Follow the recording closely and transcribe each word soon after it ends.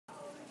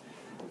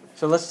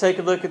So let's take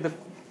a look at the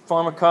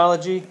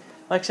pharmacology.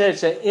 Like I said,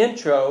 it's an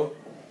intro.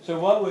 So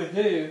what we'll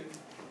do,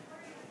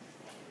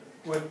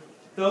 we'll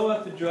throw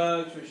up the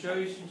drugs, we'll show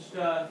you some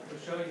stuff, we'll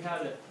show you how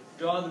to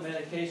draw the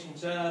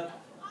medications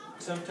up.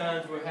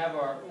 Sometimes we'll have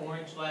our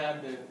orange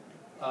lab to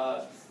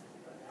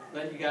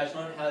let you guys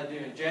learn how to do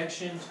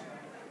injections.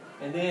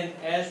 And then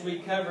as we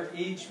cover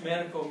each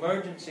medical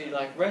emergency,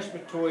 like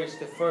respiratory is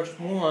the first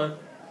one,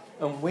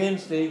 on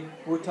Wednesday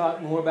we'll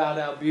talk more about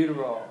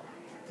albuterol,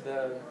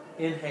 the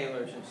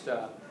inhalers and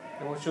stuff.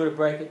 And we'll sort of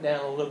break it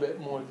down a little bit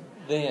more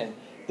then.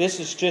 This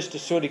is just to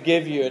sort of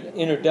give you an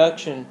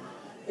introduction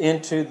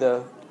into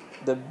the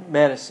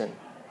medicine.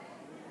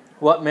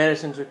 What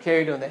medicines are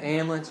carried on the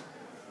ambulance,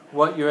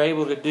 what you're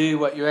able to do,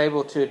 what you're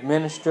able to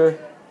administer.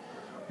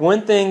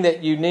 One thing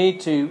that you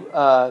need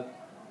to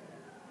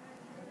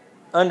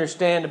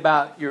understand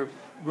about your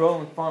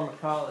role in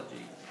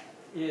pharmacology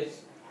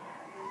is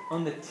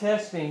on the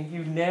testing,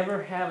 you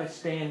never have a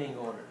standing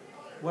order.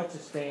 What's a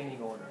standing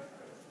order?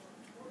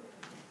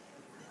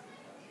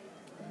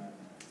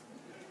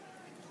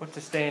 What's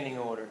a standing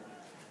order?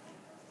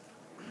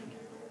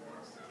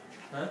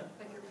 Huh?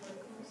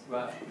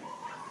 Right.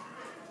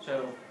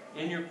 So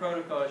in your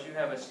protocols, you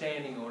have a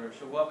standing order.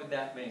 So what would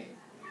that mean?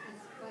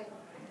 It's like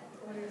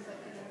orders that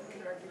the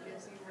medical director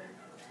gives you when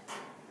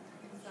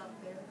it's not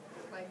there.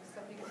 Like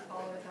stuff you can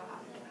follow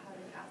without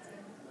having to ask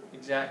him.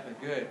 Exactly.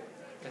 Good.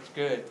 That's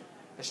good.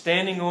 A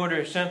standing order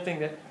is something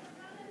that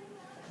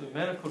the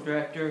medical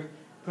director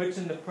puts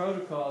in the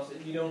protocols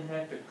that you don't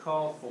have to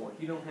call for.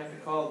 You don't have to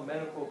call the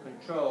medical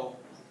control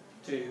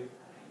to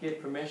get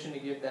permission to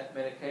give that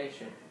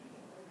medication.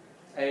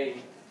 A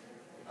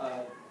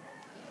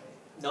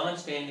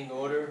non-standing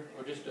order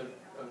or just a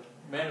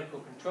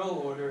medical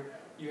control order,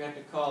 you have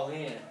to call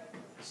in.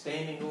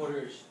 Standing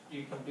orders,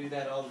 you can do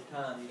that all the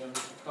time. You don't need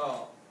to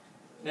call.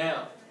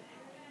 Now,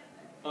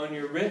 on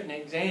your written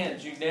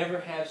exams, you never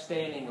have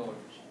standing orders.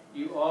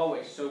 You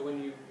always. So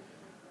when you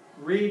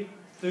read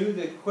through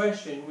the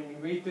question, when you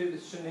read through the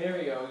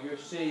scenario, you'll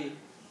see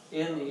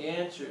in the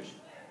answers,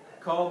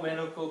 call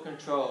medical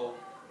control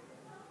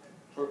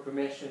for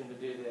permission to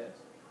do this.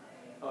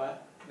 All right?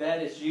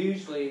 That is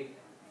usually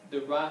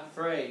the right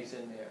phrase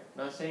in there.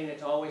 I'm not saying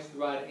it's always the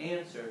right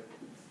answer,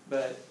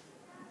 but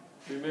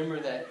remember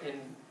that in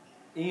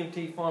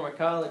EMT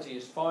pharmacology,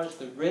 as far as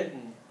the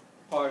written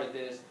part of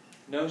this,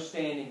 no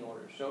standing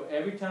order. So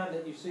every time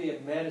that you see a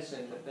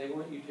medicine that they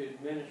want you to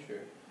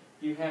administer,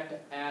 you have to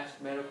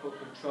ask medical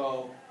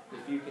control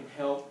if you can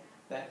help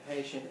that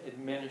patient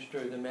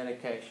administer the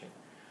medication.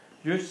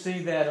 You'll see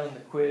that on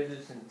the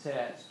quizzes and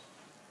tests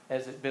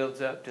as it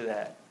builds up to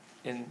that.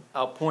 And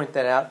I'll point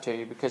that out to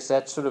you because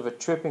that's sort of a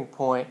tripping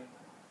point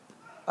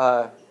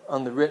on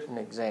the written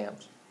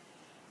exams.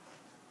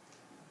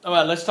 All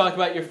right, let's talk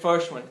about your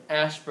first one,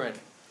 aspirin.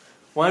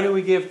 Why do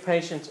we give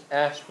patients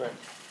aspirin?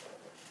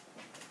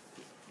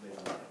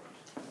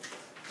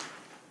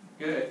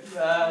 Good.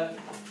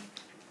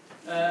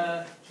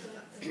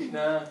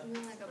 No,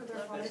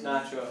 that's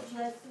not true.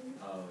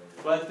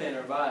 Blood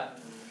thinner, right.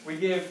 We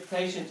give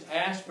patients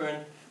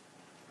aspirin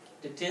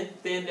to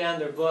thin down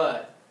their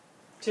blood.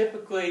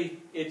 Typically,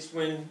 it's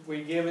when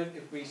we give it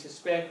if we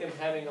suspect them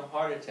having a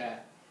heart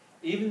attack.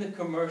 Even the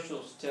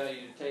commercials tell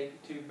you to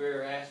take 2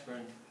 bear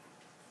aspirin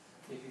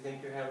if you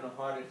think you're having a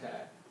heart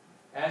attack.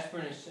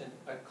 Aspirin is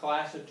a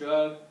class of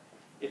drug.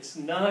 It's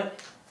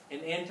not an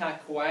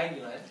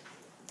anticoagulant,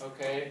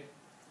 okay?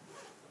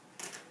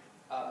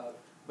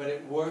 But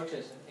it works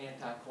as an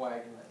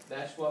anticoagulant.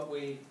 That's what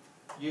we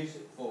use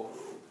it for.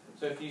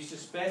 So if you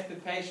suspect the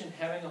patient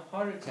having a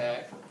heart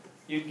attack,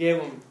 you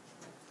give them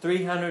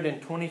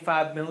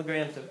 325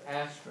 milligrams of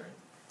aspirin.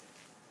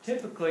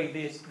 Typically,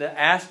 the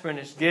aspirin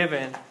is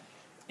given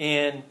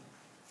in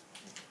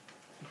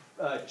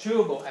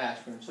chewable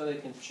aspirin, so they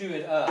can chew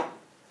it up.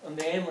 On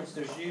the ambulance,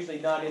 there's usually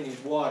not any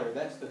water.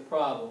 That's the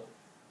problem.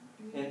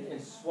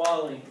 And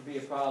swallowing can be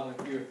a problem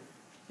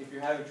if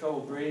you're having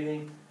trouble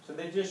breathing. So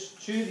they just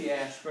chew the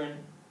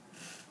aspirin.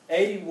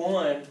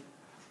 81,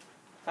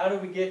 how do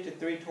we get to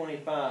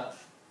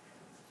 325?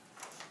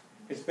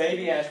 Because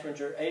baby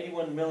aspirins are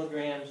 81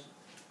 milligrams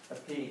a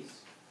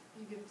piece.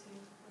 You give 2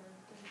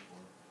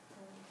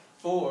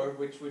 4,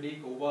 which would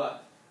equal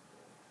what?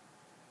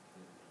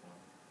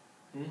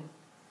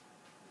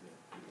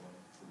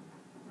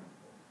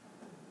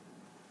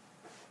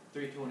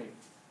 320.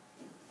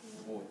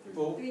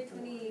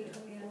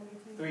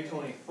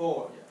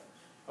 324.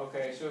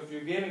 Okay, so if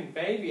you're giving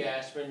baby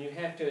aspirin, you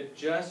have to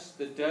adjust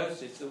the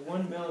dosage. The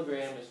 1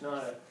 milligram is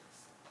not a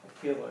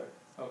killer,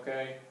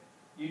 okay?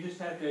 You just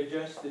have to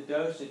adjust the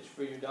dosage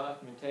for your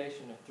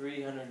documentation of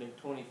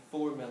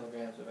 324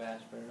 milligrams of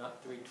aspirin,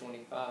 not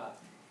 325.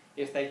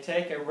 If they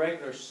take a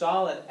regular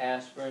solid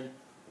aspirin,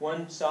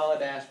 1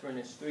 solid aspirin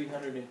is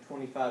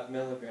 325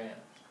 milligrams.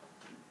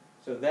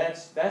 So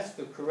that's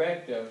the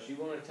correct dose. You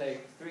want to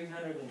take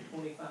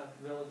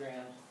 325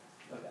 milligrams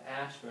of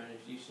aspirin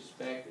if you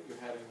suspect that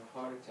you're having a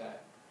heart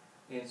attack.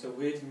 And so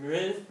we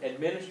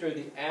administer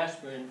the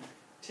aspirin,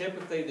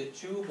 typically the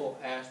chewable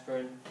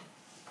aspirin,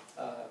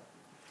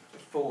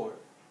 4.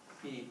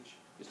 each.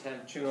 Just have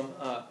them chew them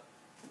up.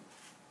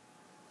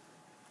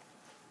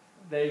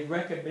 They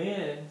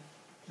recommend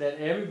that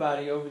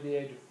everybody over the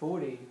age of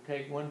 40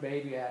 take 1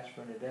 baby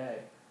aspirin a day.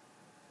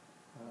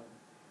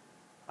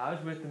 I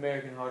was with the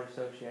American Heart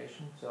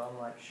Association, so I'm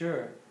like,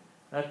 sure.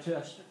 Not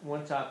just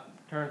once I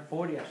turned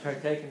 40, I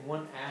started taking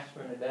 1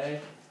 aspirin a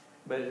day,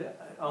 but it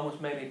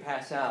almost made me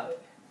pass out. It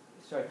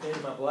started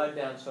thinning my blood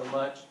down so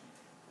much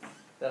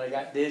that I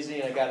got dizzy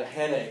and I got a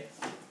headache.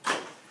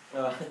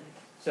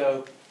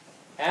 So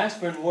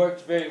aspirin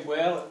works very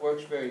well. It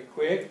works very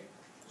quick.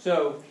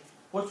 So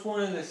what's one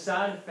of the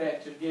side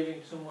effects of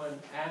giving someone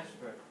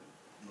aspirin?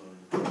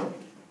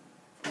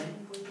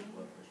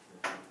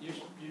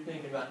 You're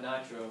thinking about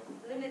nitro.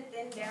 Doesn't it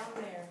thin down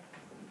there?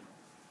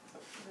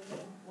 The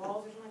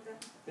walls or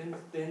something like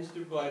that? Thins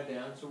their blood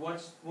down. So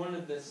what's one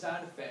of the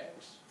side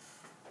effects?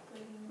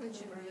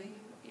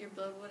 Your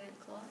blood wouldn't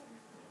clot.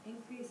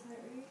 Increase heart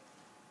rate?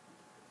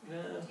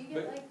 No. Do you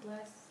get like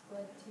less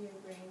blood to your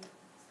brain?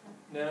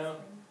 No.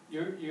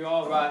 You're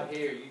all right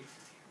here. You're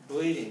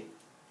bleeding.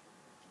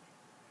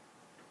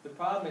 The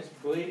problem is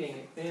bleeding.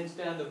 It thins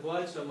down the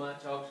blood so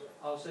much. All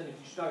of a sudden, if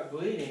you start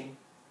bleeding,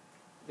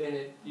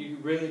 then you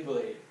really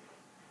bleed.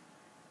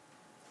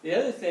 The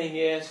other thing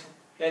is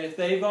that if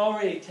they've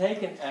already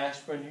taken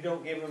aspirin, you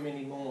don't give them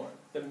any more.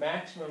 The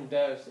maximum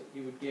dose that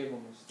you would give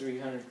them is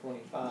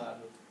 325 or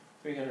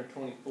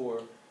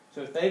 324.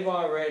 So if they've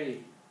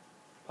already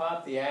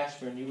popped the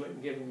aspirin, you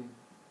wouldn't give them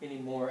any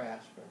more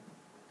aspirin.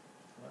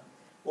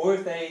 Or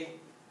if they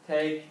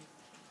take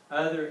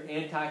other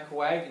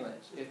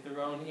anticoagulants, if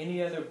they're on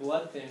any other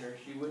blood thinners,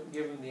 you wouldn't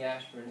give them the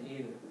aspirin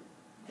either,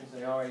 because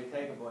they already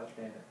take a blood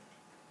thinner.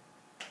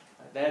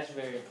 That's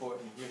very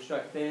important. You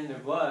start thinning their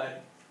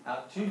blood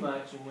out too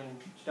much, and when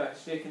you start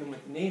sticking them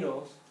with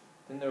needles,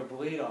 then they'll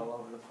bleed all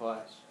over the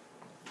place.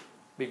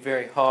 Be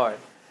very hard.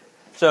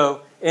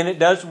 So, and it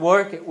does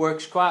work. It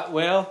works quite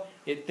well.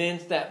 It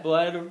thins that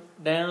blood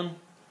down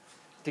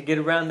to get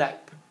around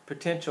that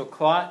potential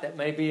clot that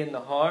may be in the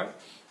heart.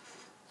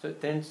 So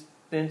it thins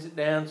it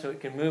down so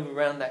it can move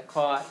around that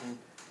clot and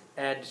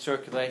add to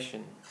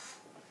circulation.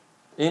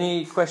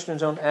 Any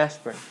questions on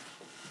aspirin?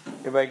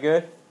 Everybody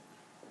good?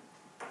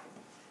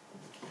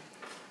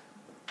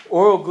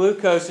 Oral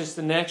glucose is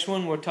the next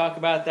one. We'll talk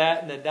about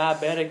that in the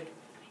diabetic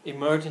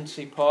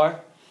emergency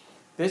part.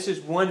 This is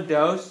 1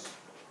 dose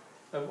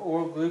of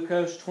oral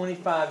glucose,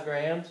 25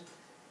 grams.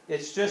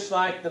 It's just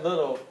like the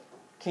little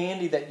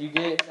candy that you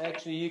get.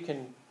 Actually, you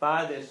can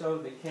buy this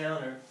over the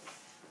counter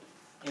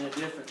in a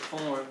different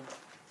form.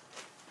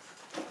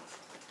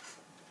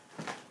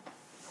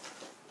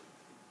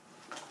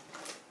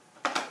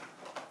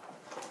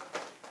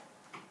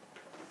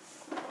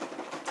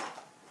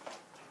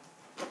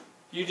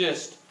 You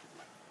just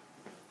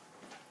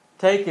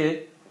take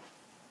it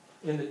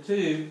in the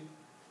tube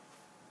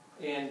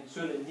and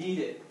sort of knead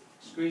it,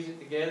 squeeze it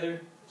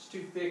together. It's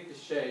too thick to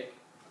shake.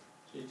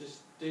 So you just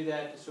do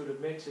that to sort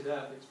of mix it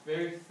up. It's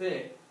very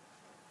thick.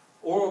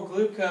 Oral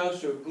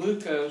glucose or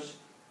glucose,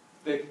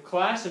 the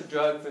class of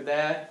drug for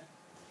that,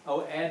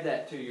 I'll add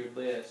that to your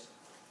list.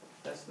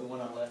 That's the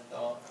one I left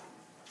off.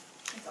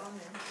 It's on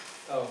there.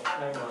 Oh,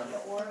 never mind. The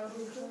oral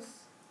glucose?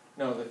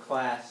 No, the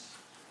class.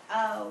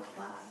 Oh,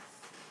 class.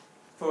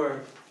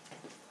 For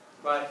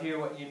right here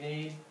what you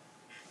need,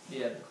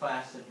 yeah, the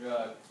class of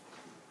drug.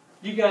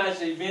 You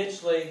guys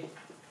eventually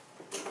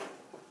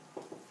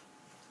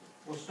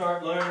will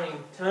start learning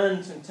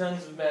tons and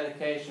tons of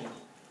medications.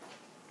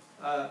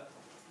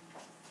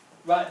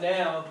 Right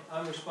now,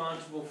 I'm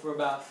responsible for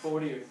about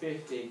 40 or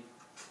 50.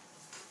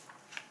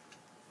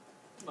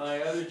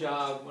 My other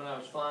job, when I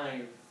was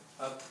flying,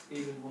 up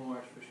even more, I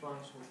was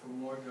responsible for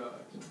more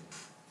drugs.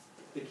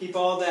 To keep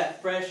all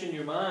that fresh in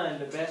your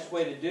mind, the best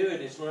way to do it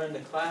is learn the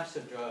class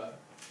of drug.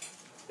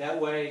 That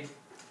way,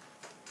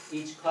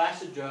 each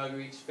class of drug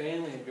or each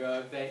family of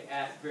drug, they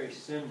act very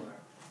similar.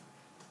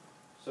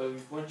 So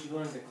once you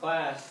learn the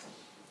class,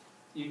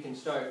 you can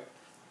start,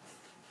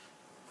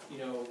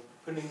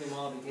 putting them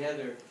all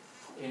together,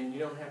 and you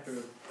don't have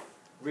to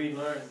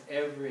relearn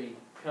every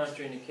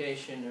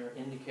contraindication or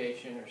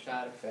indication or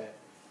side effect.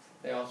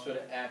 They all sort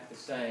of act the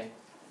same.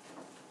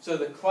 So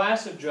the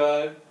class of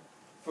drug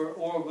for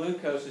oral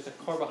glucose is a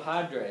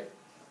carbohydrate.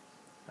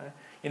 Right?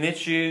 And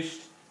it's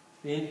used,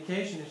 the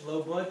indication is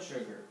low blood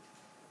sugar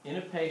in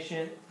a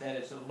patient that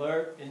is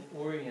alert and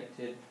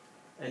oriented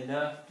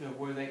enough to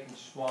where they can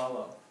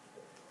swallow.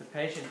 The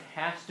patient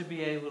has to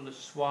be able to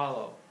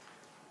swallow.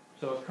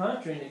 So a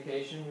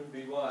contraindication would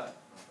be what?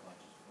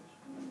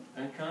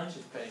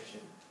 Unconscious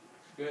patient.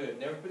 Good.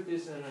 Never put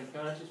this in an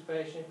unconscious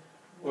patient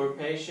or a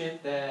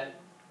patient that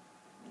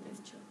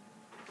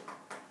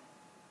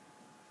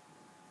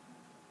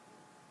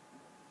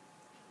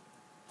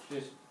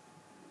just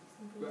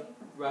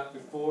right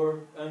before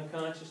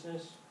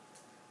unconsciousness.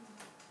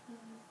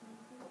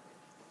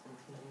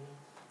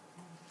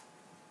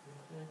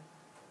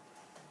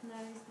 Not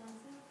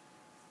responsive?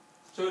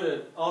 Sort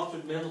of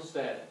altered mental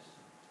status.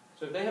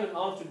 So if they have an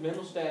altered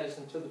mental status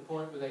until the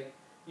point where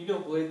you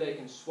don't believe they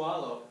can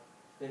swallow,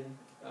 then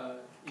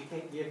you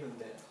can't give them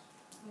this.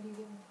 What do you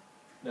give them?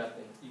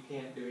 nothing. You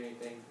can't do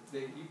anything.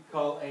 You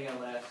call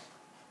ALS.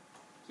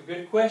 It's a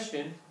good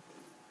question,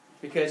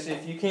 because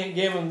if you can't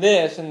give them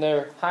this and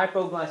they're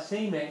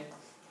hypoglycemic,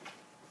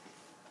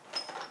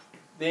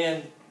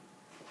 then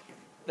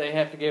they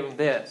have to give them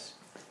this.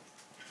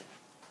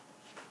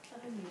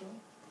 A needle.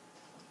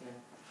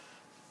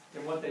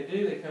 And what they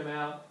do, they come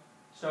out,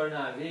 start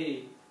an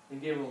IV,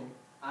 and give them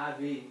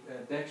IV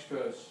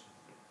dextrose,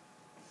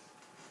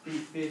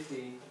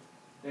 B50,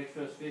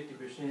 dextrose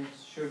 50%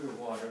 sugar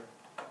water,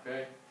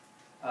 okay,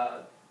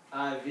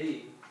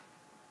 IV,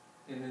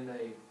 and then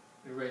they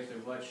raise their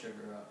blood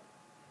sugar up.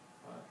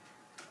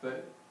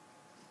 Right?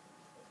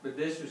 But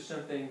this was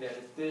something that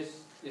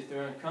if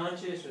they're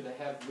unconscious or they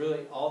have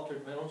really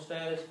altered mental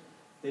status,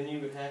 then you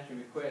would have to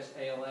request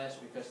ALS,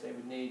 because they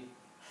would need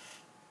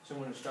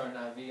someone to start an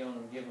IV on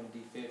them and give them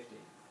D50.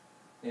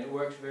 And it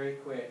works very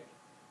quick.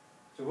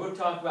 So we'll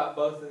talk about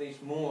both of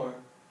these more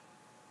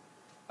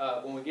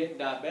when we get in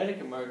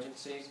diabetic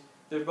emergencies.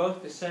 They're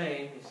both the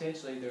same.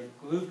 Essentially, they're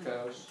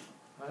glucose.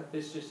 Right?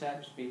 This just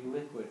happens to be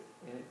liquid,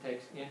 and it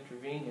takes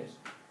intravenous.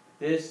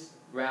 This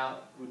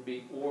route would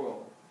be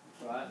oral,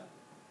 right?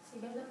 So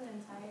you give them the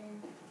entire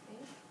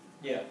thing?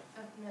 Yeah.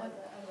 Oh, no, the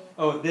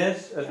other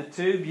one. Oh, the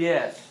tube?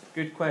 Yes.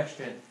 Good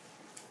question.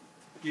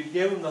 You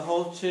give them the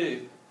whole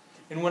tube.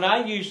 And what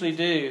I usually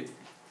do,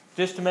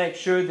 just to make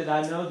sure that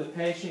I know the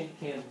patient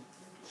can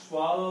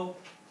swallow,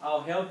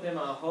 I'll help them,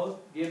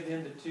 give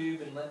them the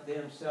tube and let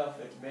them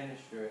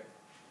self-administer it.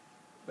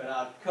 But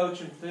I'll coach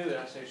them through it.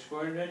 I say,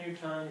 squirt it under your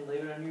tongue,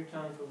 leave it under your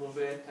tongue for a little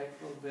bit, take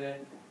a little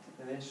bit,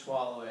 and then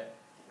swallow it.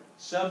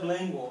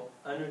 Sublingual,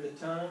 under the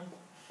tongue,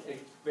 a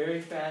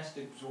very fast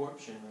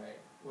absorption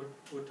rate.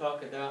 We'll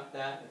talk about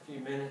that in a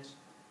few minutes.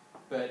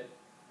 But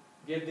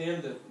give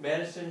them the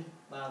medicine,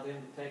 allow them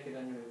to take it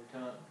under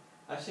their tongue.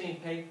 I've seen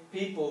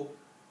people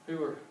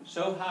who are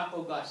so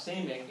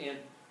hypoglycemic, and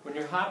when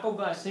you're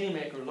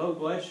hypoglycemic or low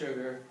blood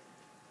sugar,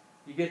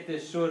 you get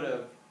this sort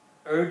of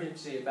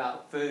urgency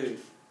about food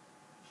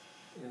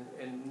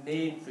and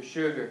need for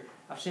sugar.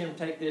 I've seen them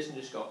take this and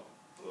just go,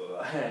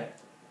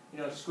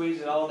 squeeze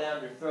it all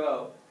down their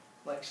throat.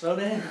 Like, slow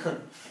down,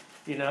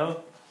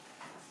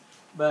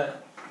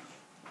 But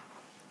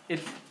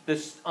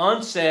this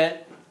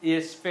onset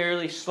is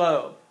fairly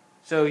slow.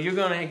 So you're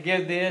going to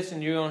give this,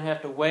 and you're going to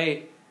have to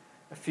wait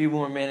a few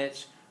more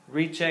minutes,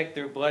 recheck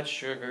their blood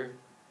sugar,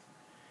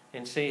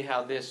 and see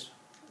how this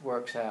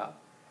works out.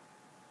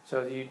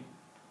 So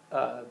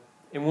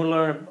and we'll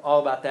learn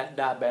all about that in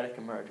diabetic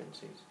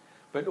emergencies.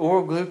 But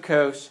oral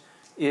glucose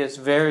is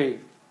very,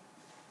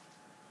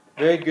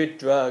 very good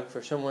drug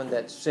for someone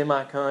that's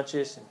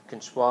semi-conscious and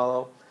can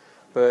swallow,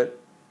 but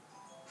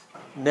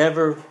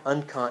never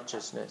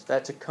unconsciousness.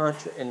 That's a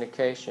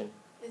contraindication.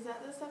 Is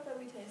that the